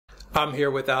I'm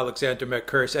here with Alexander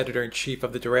Mercouris, editor-in-chief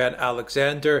of the Duran.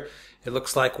 Alexander, it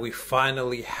looks like we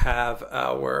finally have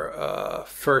our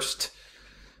first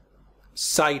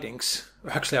sightings.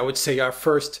 Actually, I would say our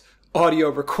first audio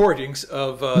recordings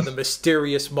of the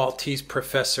mysterious Maltese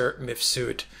Professor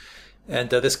Mifsud. And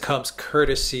this comes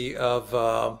courtesy of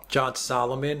John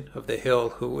Solomon of The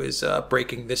Hill, who is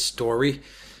breaking this story.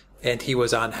 And he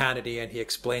was on Hannity, and he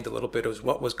explained a little bit of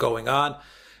what was going on.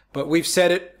 But we've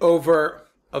said it over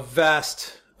a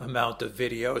vast amount of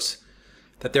videos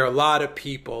that there are a lot of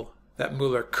people that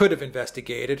Mueller could have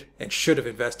investigated and should have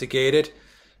investigated.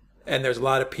 And there's a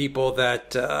lot of people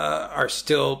that are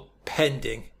still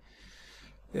pending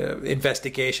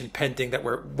investigation, pending, that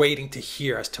we're waiting to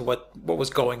hear as to what was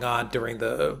going on during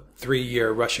the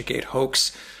 3-year Russiagate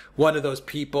hoax. One of those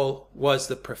people was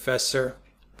the professor,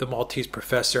 the Maltese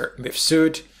Professor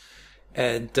Mifsud.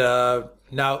 And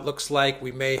now it looks like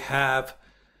we may have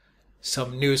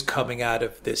some news coming out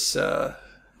of this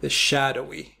this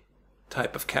shadowy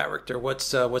type of character. What's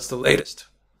the latest?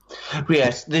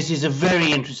 Yes, this is a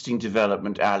very interesting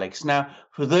development, Alex. Now,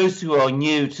 for those who are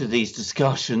new to these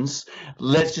discussions,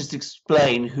 let's just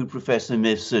explain who Professor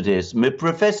Mifsud is.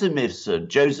 Professor Mifsud,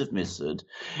 Joseph Mifsud,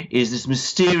 is this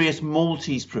mysterious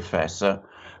Maltese professor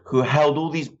who held all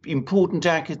these important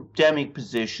academic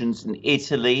positions in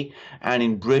Italy and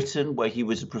in Britain, where he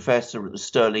was a professor at the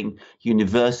Stirling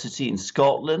University in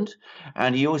Scotland.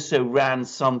 And he also ran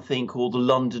something called the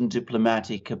London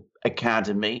Diplomatic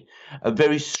Academy, a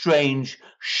very strange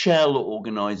shell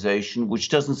organization which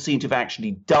doesn't seem to have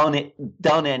actually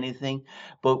done anything,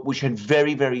 but which had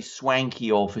very, very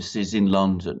swanky offices in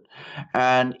London.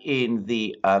 And in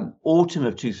the autumn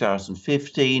of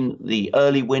 2015, the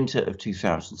early winter of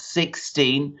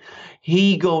 2016,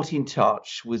 he got in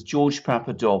touch with George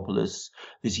Papadopoulos,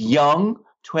 this young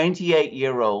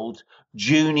 28-year-old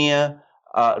junior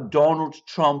Donald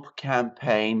Trump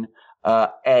campaign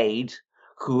aide,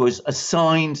 who was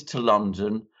assigned to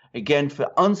London, again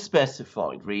for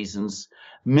unspecified reasons.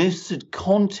 Mifsud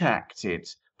contacted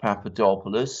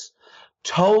Papadopoulos,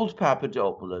 told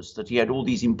Papadopoulos that he had all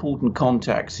these important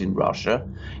contacts in Russia.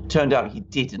 It turned out he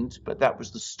didn't, but that was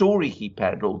the story he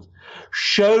peddled.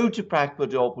 Showed to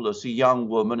Papadopoulos a young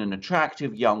woman, an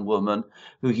attractive young woman,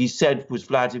 who he said was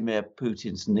Vladimir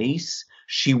Putin's niece.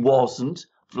 She wasn't.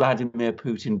 Vladimir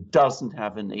Putin doesn't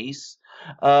have a niece.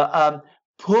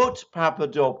 Put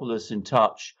Papadopoulos in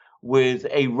touch with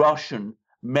a Russian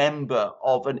member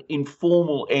of an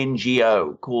informal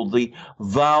NGO called the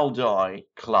Valdai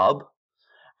Club,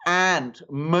 and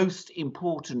most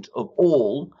important of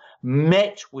all,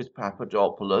 met with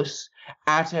Papadopoulos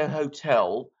at a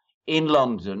hotel in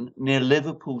London near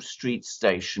Liverpool Street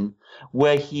Station,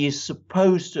 where he is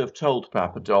supposed to have told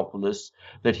Papadopoulos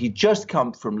that he'd just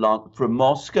come from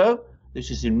Moscow. This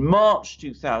is in March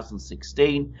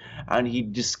 2016, and he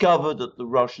discovered that the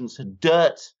Russians had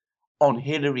dirt on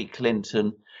Hillary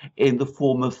Clinton in the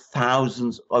form of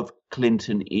thousands of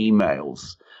Clinton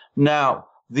emails. Now,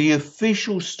 the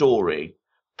official story,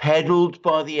 peddled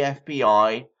by the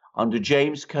FBI under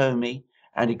James Comey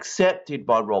and accepted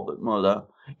by Robert Mueller,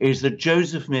 is that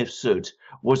Joseph Mifsud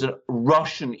was a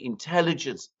Russian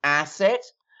intelligence asset,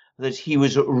 that he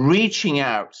was reaching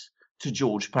out to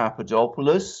George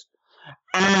Papadopoulos,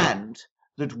 and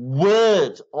that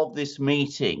word of this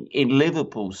meeting in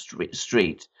Liverpool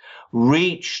Street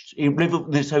reached,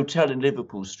 this hotel in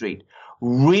Liverpool Street,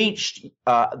 reached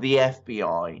the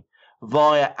FBI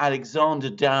via Alexander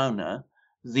Downer,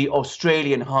 the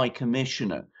Australian High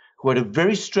Commissioner, who had a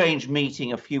very strange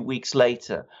meeting a few weeks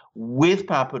later with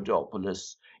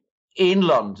Papadopoulos in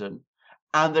London,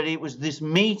 and that it was this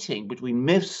meeting between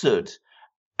Mifsud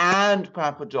and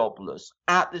Papadopoulos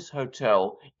at this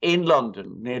hotel in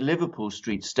London near Liverpool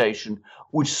Street Station,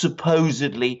 which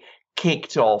supposedly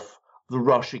kicked off the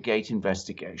Russiagate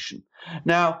investigation.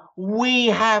 Now, we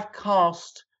have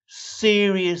cast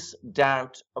serious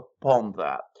doubt upon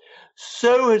that.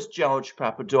 So has George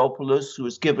Papadopoulos, who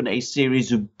has given a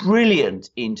series of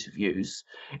brilliant interviews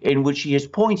in which he has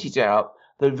pointed out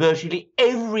that virtually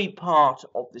every part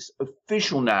of this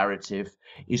official narrative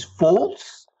is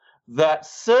false, that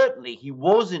certainly he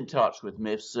was in touch with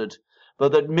Mifsud,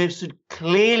 but that Mifsud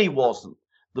clearly wasn't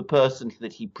the person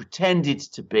that he pretended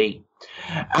to be.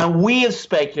 And we have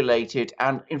speculated,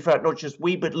 and in fact, not just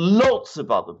we, but lots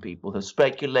of other people have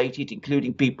speculated,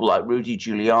 including people like Rudy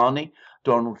Giuliani,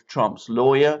 Donald Trump's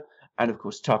lawyer, and of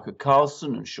course Tucker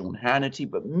Carlson and Sean Hannity,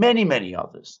 but many, many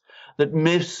others, that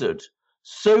Mifsud,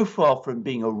 so far from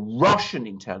being a Russian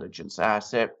intelligence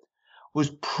asset,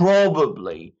 was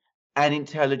probably an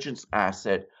intelligence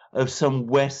asset of some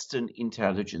Western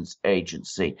intelligence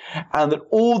agency, and that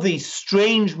all these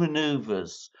strange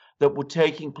maneuvers that were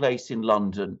taking place in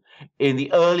London in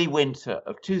the early winter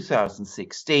of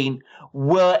 2016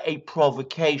 were a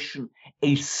provocation,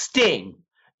 a sting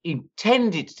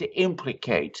intended to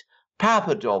implicate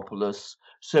Papadopoulos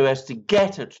so as to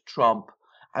get at Trump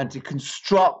and to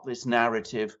construct this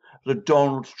narrative that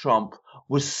Donald Trump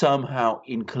was somehow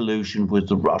in collusion with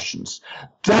the Russians.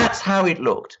 That's how it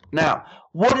looked. Now,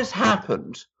 what has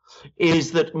happened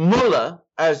is that Mueller,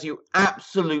 as you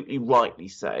absolutely rightly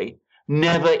say,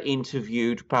 never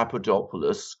interviewed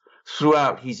Papadopoulos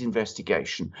throughout his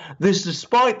investigation. This,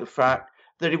 despite the fact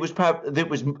that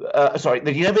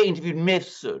that he never interviewed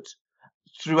Mifsud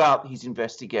throughout his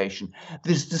investigation.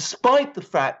 This, despite the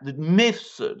fact that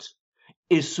Mifsud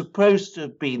is supposed to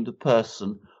have been the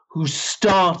person who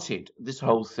started this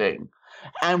whole thing,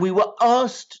 and we were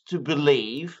asked to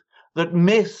believe that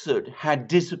Mifsud had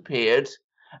disappeared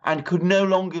and could no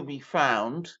longer be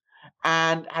found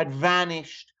and had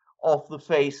vanished off the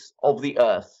face of the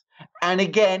earth. And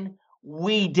again,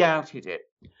 we doubted it.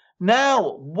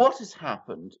 Now, what has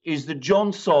happened is that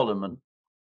John Solomon,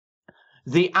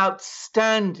 the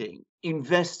outstanding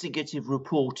investigative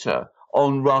reporter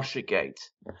on Russiagate,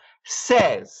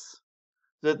 says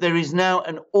that there is now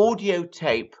an audio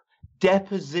tape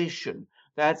deposition.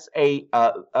 That's a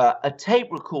tape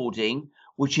recording,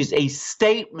 which is a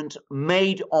statement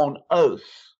made on oath,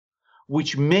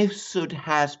 which Mifsud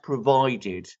has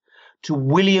provided to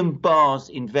William Barr's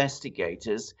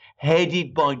investigators,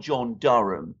 headed by John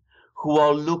Durham, who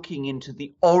are looking into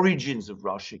the origins of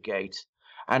Russiagate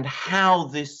and how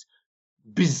this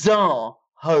bizarre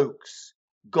hoax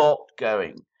got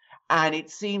going. And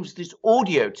it seems this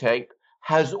audio tape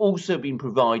has also been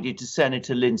provided to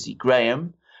Senator Lindsey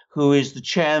Graham, who is the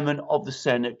chairman of the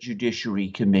Senate Judiciary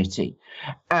Committee.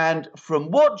 And from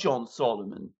what John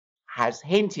Solomon has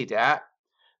hinted at,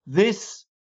 this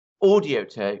audio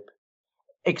tape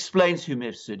explains who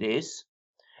Mifsud is,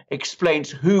 explains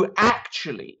who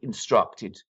actually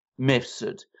instructed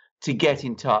Mifsud to get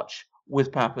in touch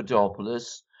with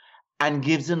Papadopoulos, and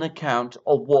gives an account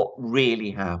of what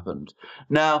really happened.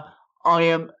 Now, I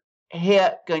am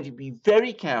here going to be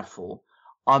very careful.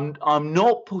 I'm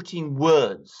not putting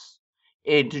words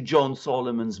into John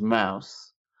Solomon's mouth,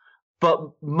 but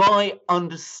my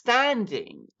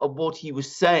understanding of what he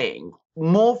was saying,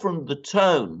 more from the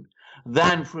tone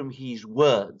than from his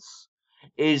words,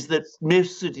 is that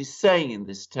Mifsud is saying in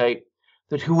this tape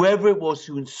that whoever it was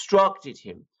who instructed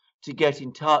him to get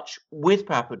in touch with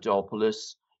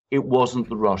Papadopoulos, it wasn't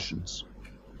the Russians.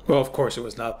 Well, of course it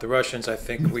was not the Russians. I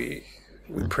think we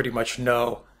pretty much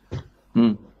know,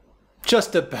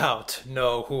 just about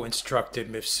know who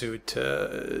instructed Mifsud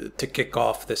to kick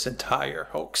off this entire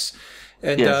hoax.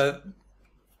 And yes.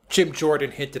 Jim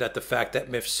Jordan hinted at the fact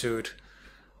that Mifsud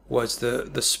was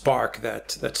the spark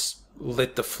that's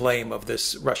lit the flame of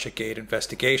this Russiagate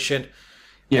investigation.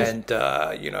 Yes.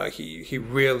 And, he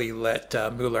really let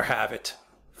Mueller have it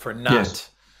for not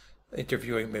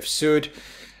interviewing Mifsud.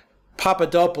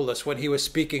 Papadopoulos, when he was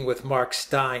speaking with Mark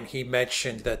Stein, he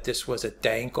mentioned that this was a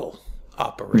dangle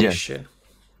operation,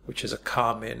 which is a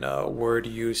common word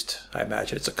used. I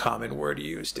imagine it's a common word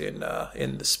used in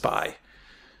the spy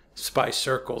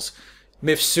circles.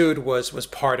 Mifsud was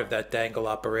part of that dangle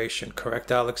operation,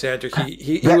 correct, Alexander?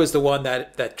 He was the one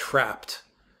that trapped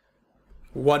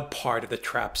one part of the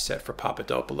trap set for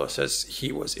Papadopoulos as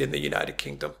he was in the United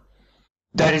Kingdom.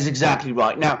 That is exactly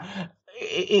right. Now,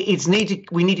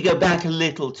 we need to go back a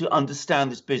little to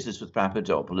understand this business with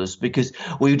Papadopoulos, because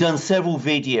we've done several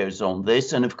videos on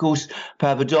this, and of course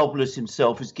Papadopoulos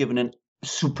himself has given a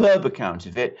superb account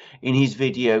of it in his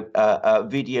video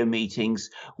meetings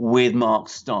with Mark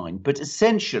Stein. But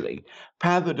essentially,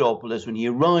 Papadopoulos, when he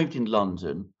arrived in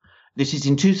London, this is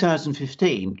in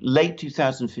 2015, late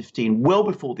 2015, well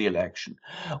before the election,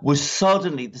 was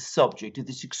suddenly the subject of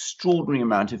this extraordinary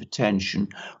amount of attention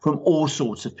from all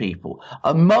sorts of people.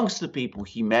 Amongst the people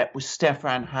he met was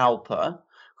Stefan Halper,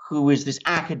 who is this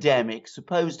academic,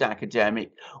 supposed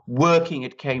academic, working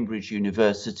at Cambridge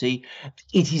University.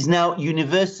 It is now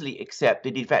universally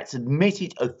accepted, in fact,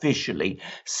 admitted officially,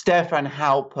 Stefan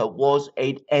Halper was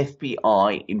an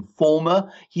FBI informer.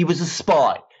 He was a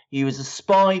spy. He was a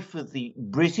spy for the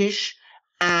British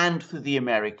and for the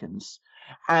Americans.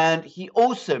 And he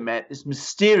also met this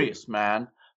mysterious man,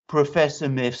 Professor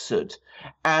Mifsud.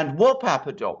 And what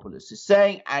Papadopoulos is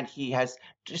saying, and he has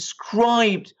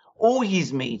described all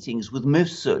his meetings with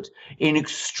Mifsud in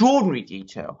extraordinary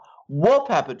detail, what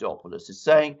Papadopoulos is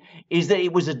saying is that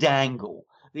it was a dangle.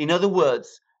 In other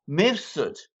words,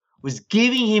 Mifsud was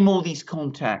giving him all these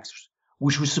contacts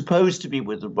which was supposed to be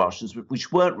with the Russians, but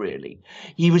which weren't really.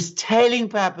 He was telling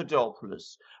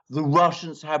Papadopoulos the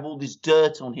Russians have all this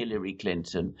dirt on Hillary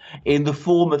Clinton in the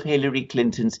form of Hillary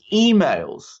Clinton's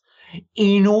emails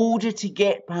in order to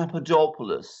get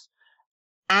Papadopoulos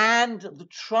and the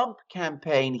Trump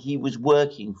campaign he was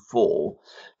working for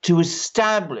to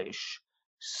establish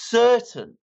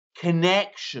certain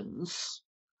connections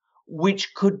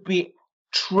which could be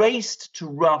traced to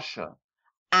Russia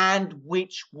and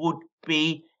which would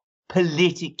be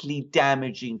politically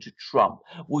damaging to Trump,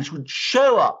 which would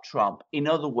show up Trump, in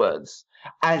other words,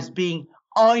 as being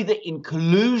either in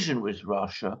collusion with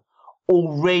Russia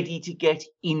or ready to get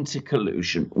into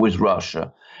collusion with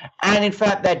Russia. And in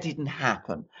fact, that didn't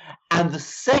happen. And the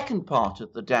second part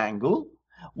of the dangle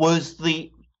was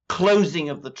the closing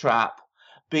of the trap,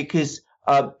 because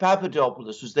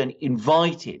Papadopoulos was then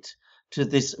invited to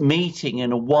this meeting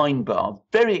in a wine bar,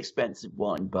 very expensive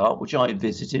wine bar, which I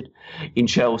visited in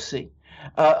Chelsea,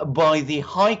 by the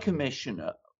High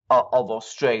Commissioner of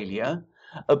Australia,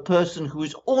 a person who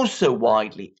is also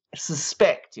widely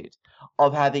suspected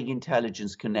of having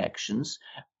intelligence connections,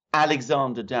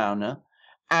 Alexander Downer.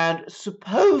 And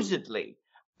supposedly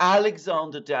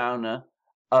Alexander Downer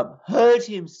heard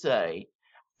him say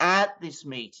at this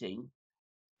meeting,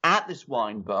 at this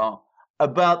wine bar,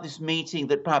 about this meeting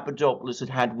that Papadopoulos had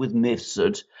had with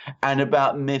Mifsud and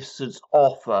about Mifsud's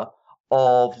offer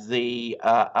of the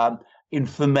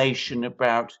information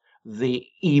about the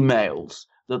emails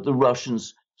that the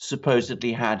Russians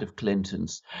supposedly had of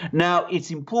Clinton's. Now,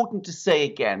 it's important to say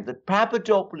again that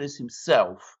Papadopoulos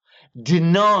himself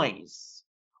denies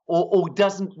or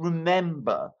doesn't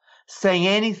remember saying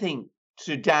anything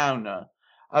to Downer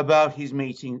about his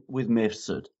meeting with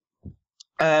Mifsud.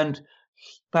 And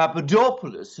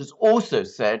Papadopoulos has also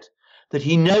said that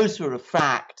he knows for a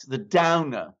fact that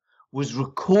Downer was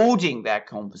recording that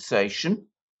conversation,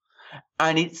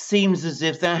 and it seems as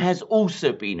if that has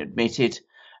also been admitted,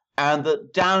 and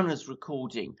that Downer's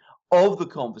recording of the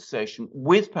conversation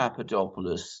with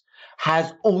Papadopoulos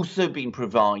has also been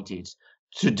provided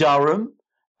to Durham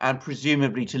and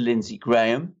presumably to Lindsey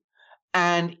Graham,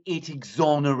 and it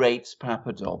exonerates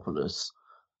Papadopoulos.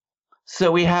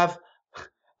 So we have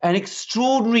an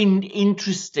extraordinary,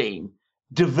 interesting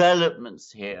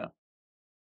developments here.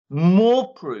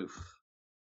 More proof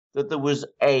that there was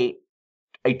a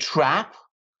trap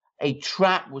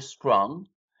was sprung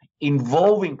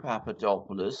involving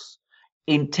Papadopoulos,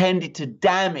 intended to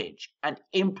damage and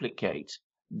implicate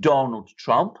Donald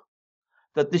Trump,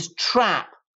 that this trap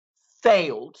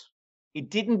failed.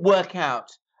 It didn't work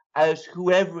out as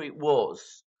whoever it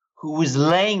was who was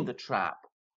laying the trap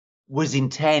was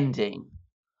intending.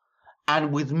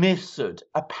 And with Mifsud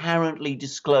apparently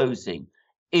disclosing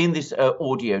in this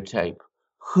audio tape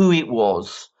who it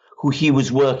was, who he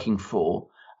was working for,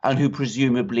 and who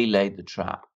presumably laid the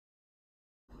trap.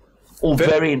 All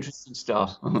very interesting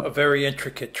stuff. A very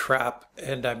intricate trap.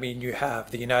 And I mean, you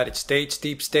have the United States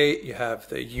deep state, you have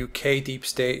the UK deep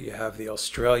state, you have the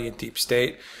Australian deep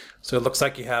state. So it looks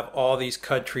like you have all these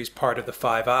countries part of the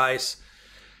Five Eyes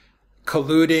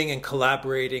colluding and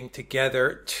collaborating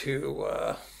together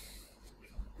to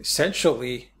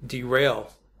essentially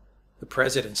derail the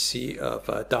presidency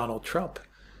of Donald Trump.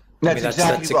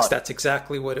 That's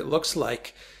exactly what it looks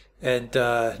like. And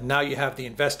now you have the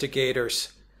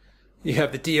investigators. You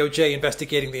have the DOJ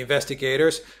investigating the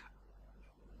investigators.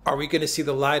 Are we going to see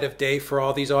the light of day for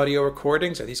all these audio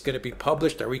recordings? Are these going to be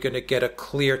published? Are we going to get a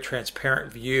clear,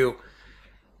 transparent view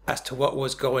as to what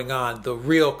was going on, the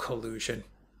real collusion,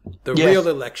 the real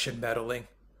election meddling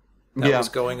that was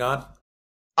going on?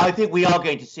 I think we are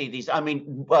going to see these. I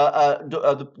mean,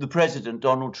 the president,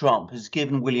 Donald Trump, has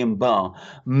given William Barr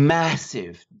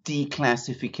massive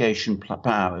declassification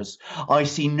powers. I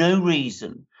see no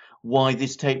reason why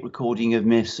this tape recording of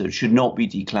Mifsud should not be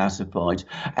declassified,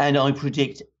 and I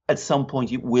predict at some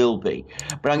point it will be.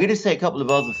 But I'm going to say a couple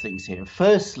of other things here.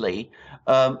 Firstly,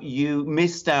 you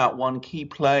missed out one key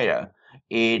player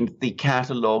in the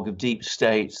catalogue of deep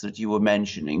states that you were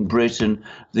mentioning: Britain,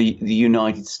 the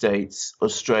United States,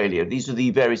 Australia. These are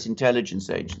the various intelligence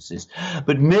agencies.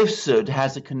 But Mifsud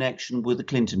has a connection with the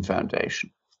Clinton Foundation.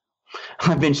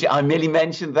 I merely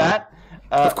mentioned that.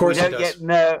 Of course we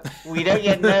don't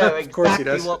yet know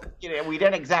exactly what, we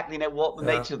don't exactly know what the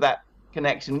nature of that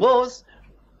connection was,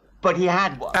 but he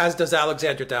had one. As does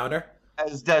Alexander Downer.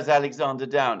 As does Alexander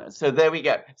Downer. So there we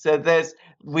go. So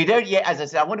we don't yet, as I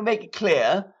said, I want to make it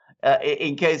clear,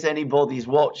 in case anybody's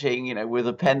watching, with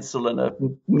a pencil and a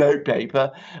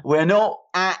notepaper, we're not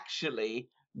actually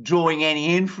drawing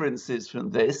any inferences from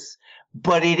this,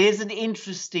 but it is an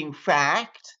interesting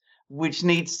fact which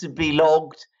needs to be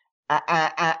logged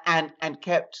and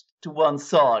kept to one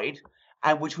side,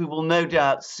 and which we will no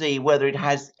doubt see whether it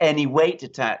has any weight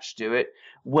attached to it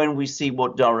when we see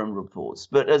what Durham reports.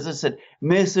 But as I said,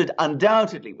 Mifsud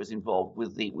undoubtedly was involved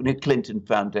with the Clinton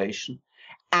Foundation,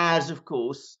 as of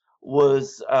course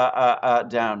was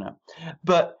Downer.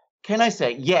 But can I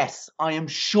say, yes, I am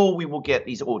sure we will get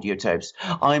these audio tapes.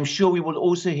 I am sure we will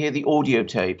also hear the audio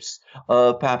tapes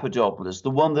of Papadopoulos,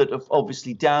 the one that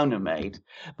obviously Downer made.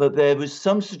 But there was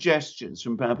some suggestions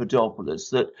from Papadopoulos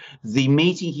that the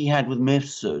meeting he had with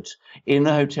Mifsud in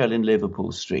the hotel in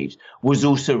Liverpool Street was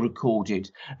also recorded,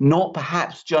 not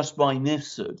perhaps just by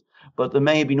Mifsud, but there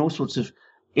may have been all sorts of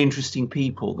interesting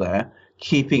people there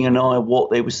keeping an eye on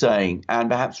what they were saying and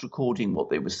perhaps recording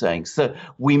what they were saying. So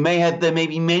there may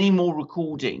be many more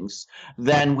recordings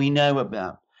than we know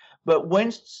about. But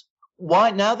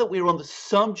now that we're on the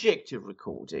subject of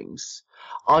recordings,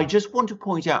 I just want to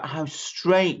point out how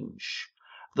strange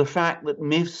the fact that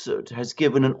Mifsud has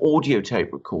given an audio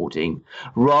tape recording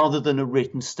rather than a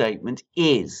written statement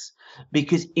is,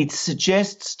 because it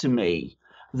suggests to me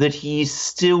that he is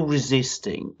still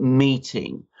resisting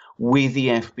meeting with the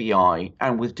FBI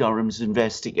and with Durham's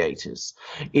investigators.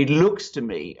 It looks to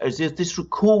me as if this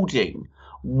recording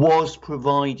was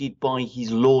provided by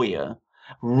his lawyer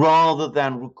rather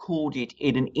than recorded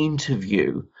in an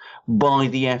interview by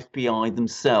the FBI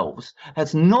themselves.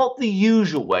 That's not the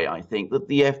usual way, I think, that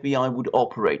the FBI would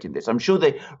operate in this. I'm sure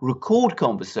they record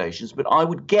conversations, but I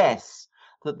would guess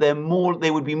that they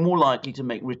would be more likely to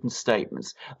make written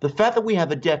statements. The fact that we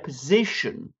have a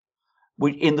deposition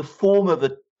in the form of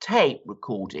a tape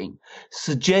recording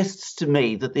suggests to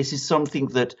me that this is something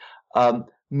that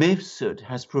Mifsud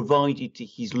has provided to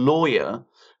his lawyer,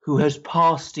 who has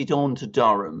passed it on to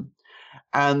Durham,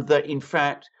 and that in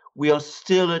fact we are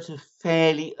still at a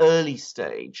fairly early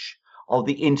stage of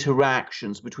the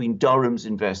interactions between Durham's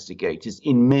investigators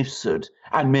and Mifsud,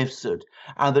 and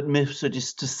that Mifsud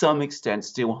is to some extent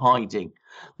still hiding.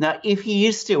 Now, if he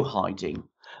is still hiding,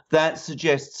 that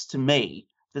suggests to me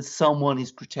that someone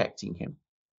is protecting him.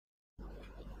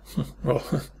 Well,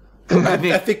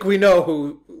 I think we know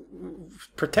who's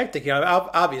protecting him,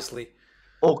 obviously.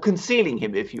 Or concealing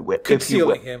him, if you will.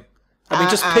 Concealing him. I mean,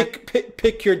 just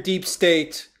pick your deep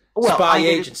state spy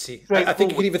agency. I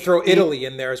think you could even throw Italy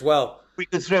in there as well. We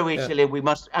could throw Italy.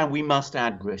 Yeah. We must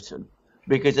add Britain,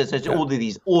 because as all of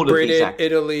these, Britain,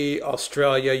 Italy,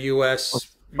 Australia,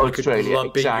 US. You could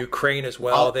lump in Ukraine as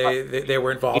well. They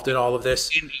were involved in all of this.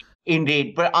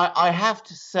 Indeed, but I have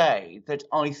to say that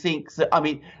I think that, I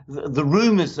mean, the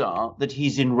rumors are that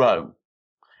he's in Rome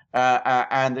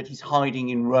and that he's hiding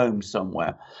in Rome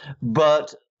somewhere.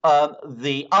 But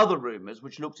the other rumors,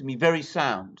 which look to me very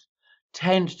sound,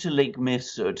 tend to link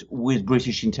Mifsud with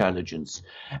British intelligence.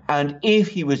 And if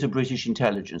he was a British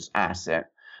intelligence asset,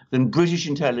 then British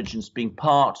intelligence being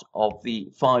part of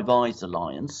the Five Eyes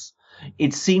alliance,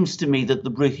 it seems to me that the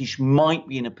British might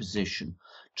be in a position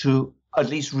to at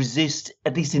least resist,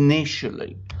 at least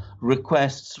initially,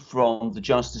 requests from the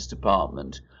Justice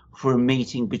Department for a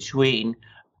meeting between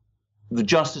the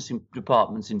Justice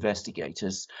Department's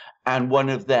investigators and one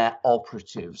of their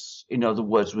operatives, in other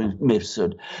words,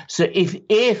 Mifsud. So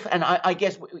if, and I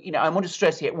guess, I want to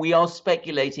stress here, we are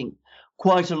speculating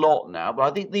quite a lot now, but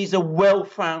I think these are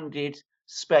well-founded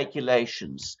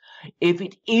speculations. If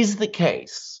it is the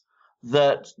case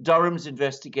that Durham's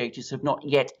investigators have not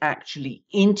yet actually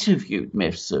interviewed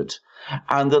Mifsud,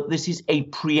 and that this is a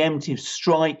preemptive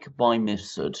strike by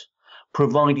Mifsud,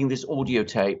 providing this audio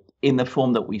tape in the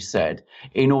form that we said,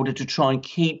 in order to try and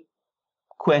keep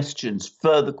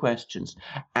further questions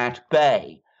at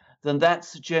bay, then that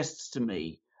suggests to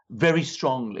me very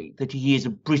strongly that he is a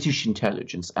British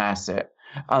intelligence asset,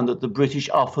 and that the British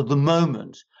are, for the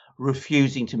moment,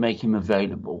 refusing to make him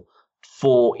available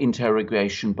for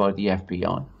interrogation by the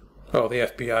FBI. Oh, the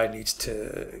FBI needs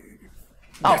to...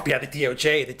 FBI, the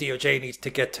DOJ needs to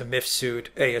get to Mifsud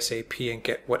ASAP and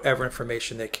get whatever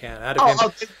information they can out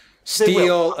of him.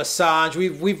 Steele, Assange,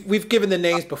 we've given the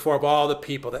names before of all the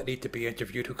people that need to be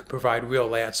interviewed who can provide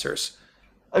real answers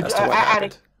as to what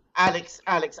happened. Alex,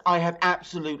 I have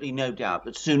absolutely no doubt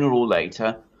that sooner or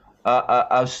later,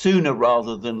 sooner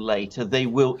rather than later, they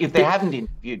will, if they haven't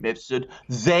interviewed Mifsud,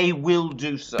 they will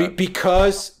do so.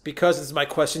 Because this is my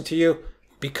question to you,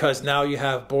 because now you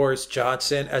have Boris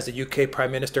Johnson as the UK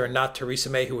Prime Minister and not Theresa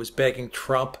May, who was begging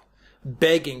Trump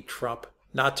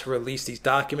not to release these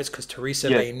documents because Theresa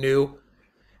May knew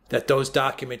that those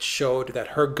documents showed that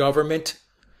her government,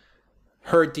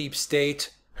 her deep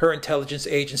state, her intelligence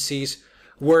agencies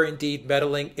were indeed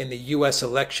meddling in the U.S.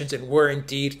 elections and were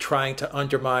indeed trying to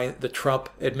undermine the Trump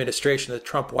administration, the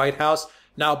Trump White House.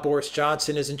 Now Boris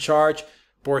Johnson is in charge.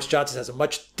 Boris Johnson has a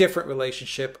much different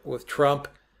relationship with Trump.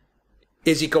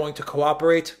 Is he going to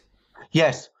cooperate?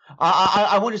 Yes.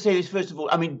 I want to say this first of all.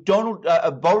 I mean,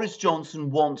 Boris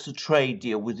Johnson wants a trade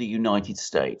deal with the United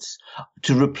States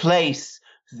to replace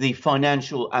the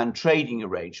financial and trading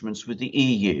arrangements with the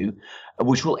EU,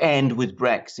 which will end with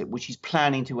Brexit, which he's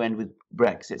planning to end with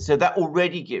Brexit. So that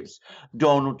already gives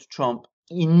Donald Trump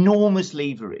enormous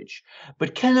leverage.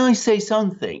 But can I say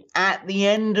something? At the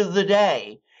end of the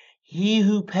day, he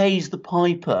who pays the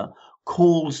piper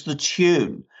calls the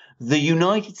tune. The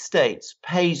United States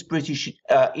pays British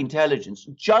intelligence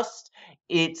just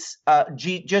GCHQ,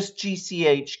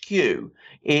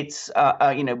 its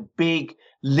big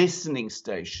listening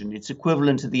station, its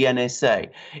equivalent to the NSA.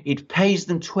 It pays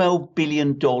them $12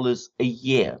 billion a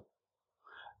year.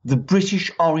 The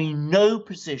British are in no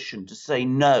position to say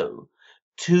no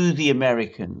to the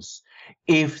Americans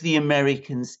if the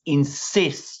Americans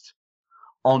insist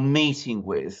on meeting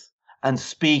with and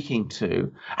speaking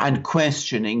to and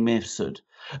questioning Mifsud.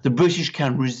 The British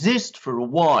can resist for a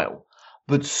while,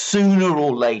 but sooner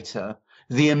or later,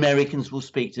 the Americans will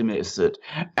speak to Mifsud.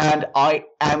 And I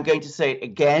am going to say it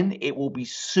again, it will be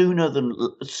sooner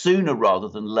rather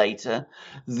than later.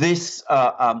 This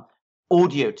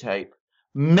audio tape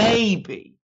may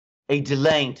be a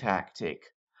delaying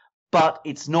tactic, but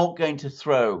it's not going to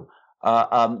throw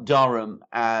Durham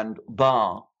and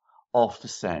Barr off the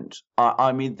scent.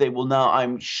 I mean, they will now,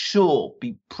 I'm sure,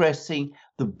 be pressing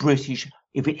the British,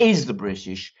 if it is the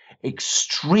British,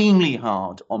 extremely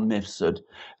hard on Mifsud,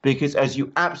 because as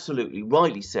you absolutely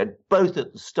rightly said, both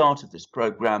at the start of this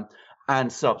program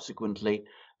and subsequently,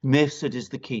 Mifsud is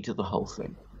the key to the whole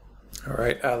thing. All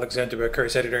right, Alexander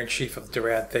Mercouris, Editor-in-Chief of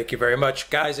Duran, thank you very much.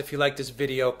 Guys, if you like this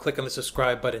video, click on the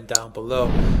subscribe button down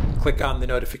below. Click on the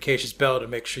notifications bell to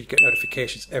make sure you get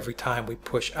notifications every time we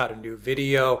push out a new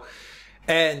video.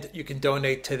 And you can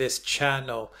donate to this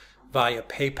channel via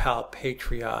PayPal,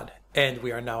 Patreon, and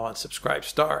we are now on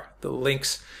Subscribestar. The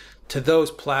links to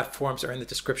those platforms are in the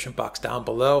description box down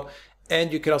below.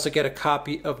 And you can also get a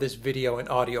copy of this video in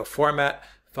audio format.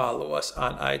 Follow us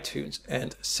on iTunes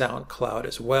and Soundcloud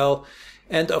as well.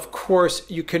 And of course,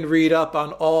 you can read up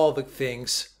on all the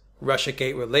things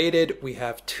Russiagate related. We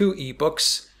have two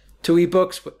ebooks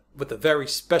with a very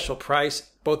special price.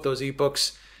 Both those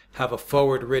ebooks have a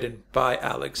foreword written by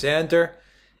Alexander,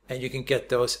 and you can get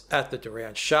those at the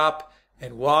Duran shop.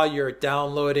 And while you're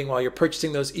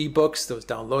purchasing those ebooks, those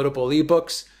downloadable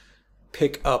ebooks,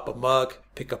 pick up a mug,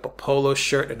 pick up a polo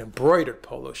shirt, an embroidered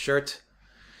polo shirt.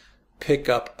 Pick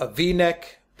up a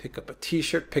V-neck, pick up a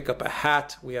t-shirt, pick up a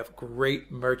hat. We have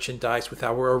great merchandise with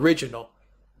our original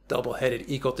double-headed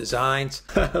eagle designs.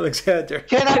 Alexander.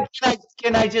 Can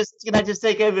I just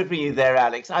take over from you there,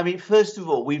 Alex? I mean, first of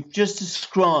all, we've just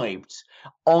described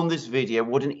on this video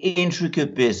what an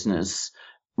intricate business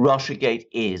Russiagate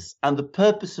is, and the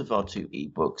purpose of our two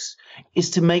ebooks is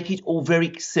to make it all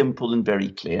very simple and very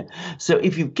clear. So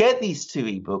if you get these two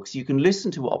ebooks, you can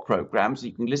listen to our programs,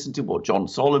 you can listen to what John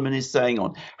Solomon is saying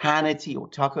on Hannity or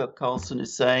Tucker Carlson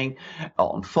is saying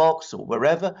on Fox or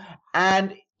wherever,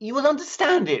 and you will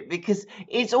understand it, because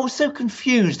it's also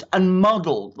confused and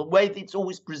muddled the way that it's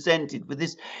always presented with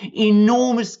this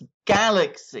enormous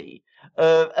galaxy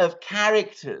of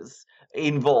characters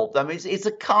involved. I mean, it's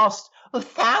a cast of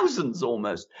thousands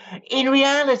almost. In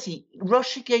reality,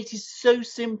 Russiagate is so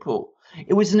simple.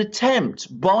 It was an attempt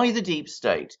by the deep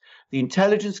state, the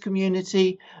intelligence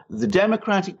community, the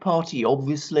Democratic Party,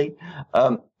 obviously,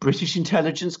 British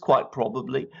intelligence, quite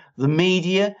probably, the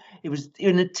media. It was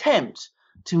an attempt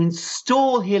to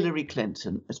install Hillary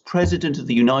Clinton as president of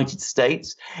the United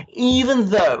States, even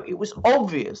though it was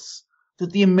obvious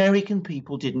that the American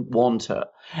people didn't want her.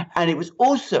 And it was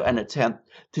also an attempt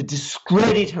to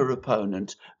discredit her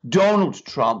opponent, Donald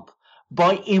Trump,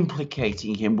 by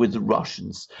implicating him with the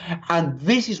Russians. And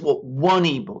this is what one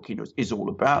ebook is all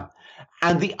about.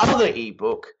 And the other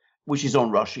ebook, which is on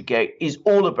Russiagate, is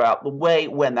all about the way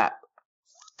when that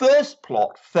first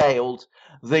plot failed,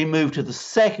 they moved to the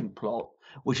second plot,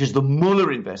 which is the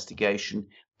Mueller investigation,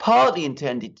 partly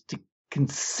intended to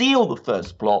conceal the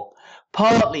first plot,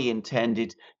 partly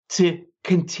intended to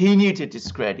continue to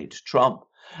discredit Trump,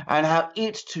 and how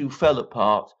it too fell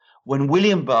apart when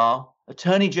William Barr,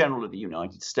 Attorney General of the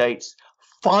United States,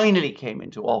 finally came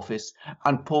into office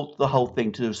and put the whole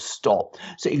thing to a stop.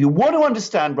 So if you want to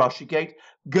understand Russiagate,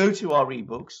 go to our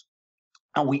ebooks.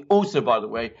 And we also, by the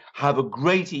way, have a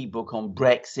great ebook on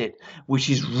Brexit, which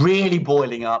is really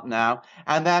boiling up now.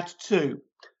 And that too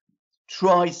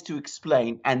tries to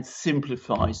explain and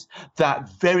simplifies that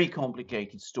very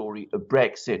complicated story of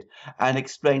Brexit and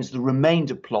explains the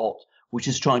remainder plot, which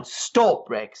is trying to stop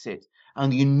Brexit,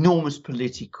 and the enormous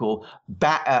political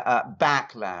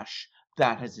backlash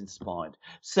that has inspired.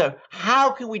 So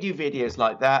how can we do videos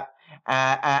like that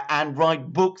and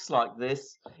write books like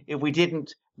this if we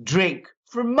didn't drink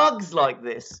from mugs like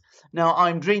this? Now,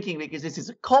 I'm drinking because this is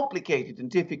a complicated and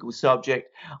difficult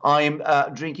subject. I am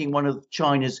drinking one of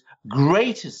China's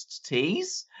greatest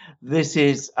teas. This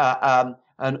is an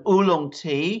oolong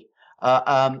tea.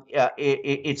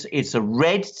 It's a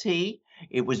red tea.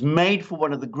 It was made for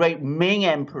one of the great Ming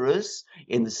emperors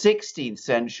in the 16th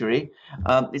century.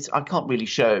 I can't really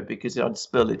show it because I'd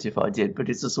spill it if I did, but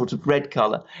it's a sort of red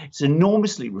color. It's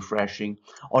enormously refreshing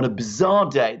on a bizarre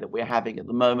day that we're having at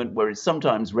the moment, where it's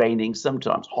sometimes raining,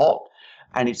 sometimes hot,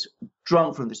 and it's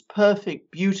drunk from this perfect,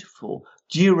 beautiful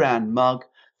Duran mug,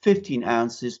 15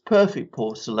 ounces, perfect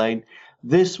porcelain.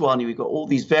 This one, we've got all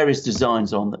these various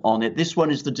designs on it. This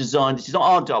one is the design. This is not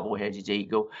our double-headed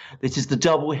eagle. This is the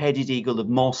double-headed eagle of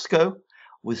Moscow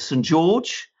with St.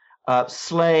 George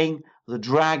slaying the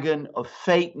dragon of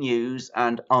fake news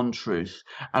and untruth.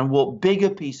 And what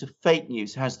bigger piece of fake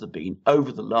news has there been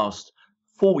over the last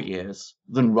 4 years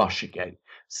than Russiagate?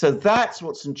 So that's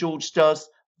what St. George does.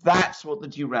 That's what the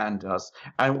Duran does.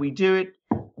 And we do it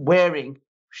wearing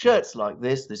shirts like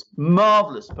this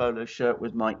marvelous polo shirt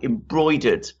with my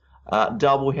embroidered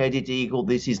double-headed eagle.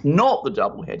 This is not the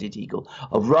double-headed eagle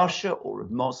of Russia or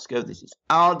of Moscow. This is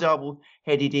our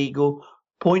double-headed eagle.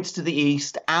 Points to the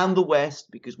east and the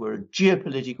west because we're a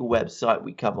geopolitical website.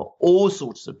 We cover all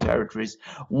sorts of territories,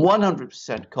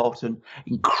 100% cotton,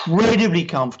 incredibly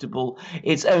comfortable.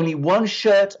 It's only one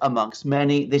shirt amongst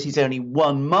many. This is only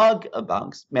one mug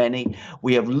amongst many.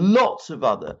 We have lots of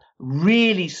other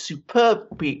really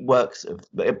superb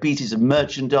pieces of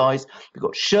merchandise. We've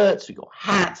got shirts, we've got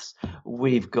hats,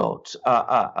 we've got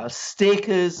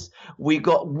stickers, we've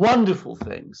got wonderful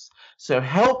things. So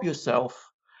help yourself.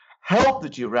 Help the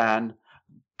Duran.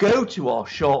 Go to our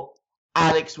shop.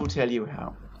 Alex will tell you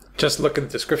how. Just look in the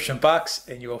description box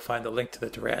and you will find the link to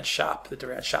the Duran shop,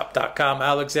 theduranshop.com.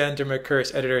 Alexander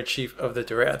Mercouris, editor-in-chief of the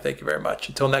Duran. Thank you very much.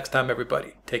 Until next time,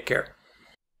 everybody, take care.